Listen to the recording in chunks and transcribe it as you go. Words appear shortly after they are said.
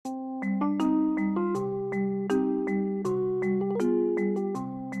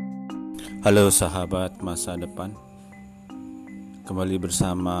Halo sahabat masa depan, kembali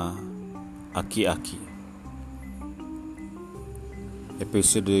bersama Aki-Aki.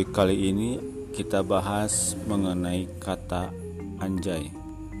 Episode kali ini kita bahas mengenai kata anjay.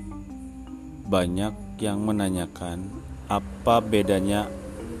 Banyak yang menanyakan apa bedanya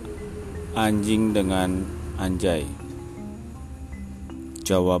anjing dengan anjay.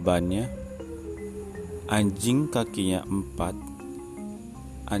 Jawabannya, anjing kakinya 4,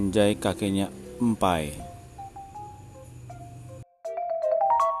 anjay kakinya empai.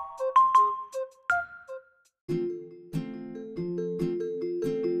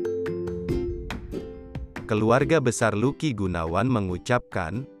 Keluarga besar Lucky Gunawan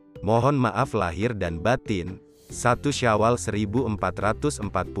mengucapkan, mohon maaf lahir dan batin, 1 Syawal 1443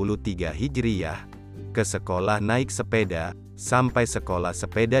 Hijriyah, ke sekolah naik sepeda, sampai sekolah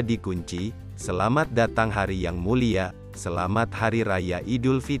sepeda dikunci, selamat datang hari yang mulia, selamat Hari Raya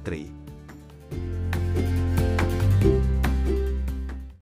Idul Fitri.